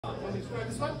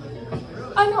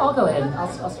I know, I'll go ahead. I'll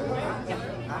start. Yeah.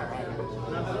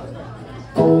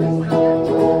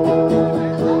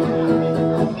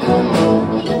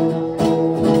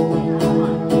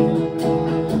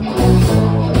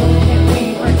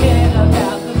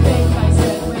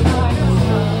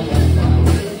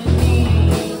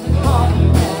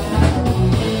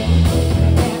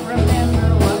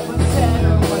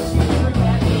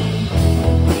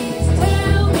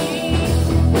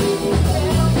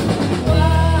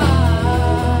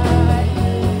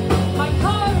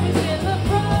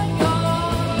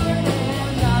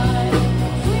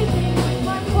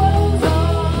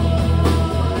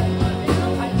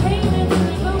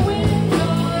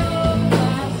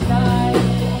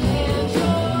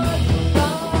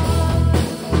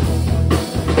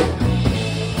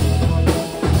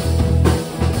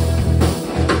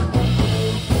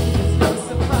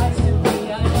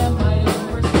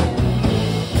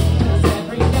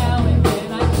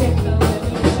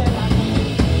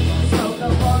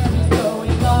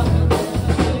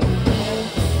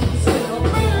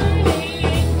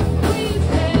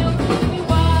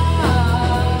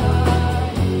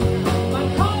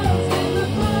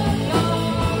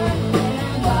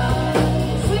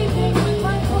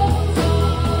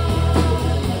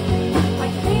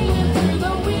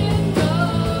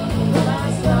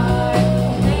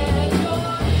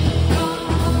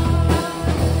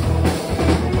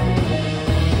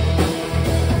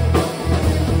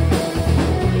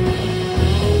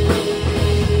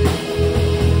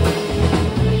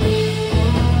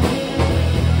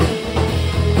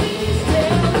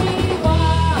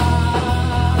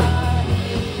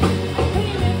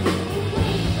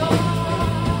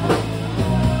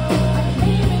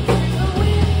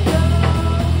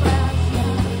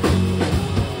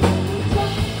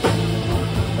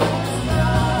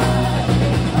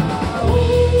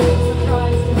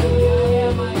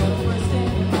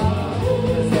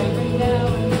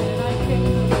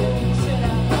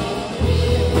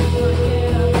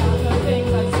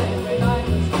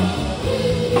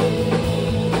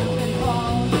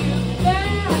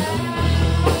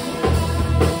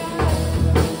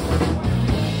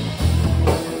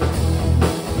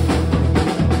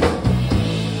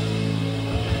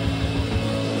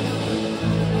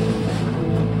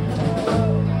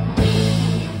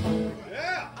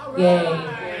 Yay.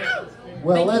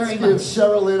 Well, let's give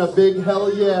Sherilyn a big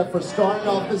hell yeah for starting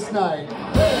off this night.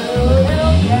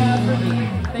 Hell yeah for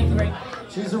me. Thank you very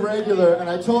much. She's a regular, and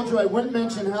I told you I wouldn't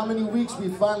mention how many weeks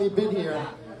we've finally been here,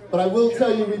 but I will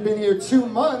tell you we've been here 2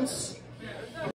 months.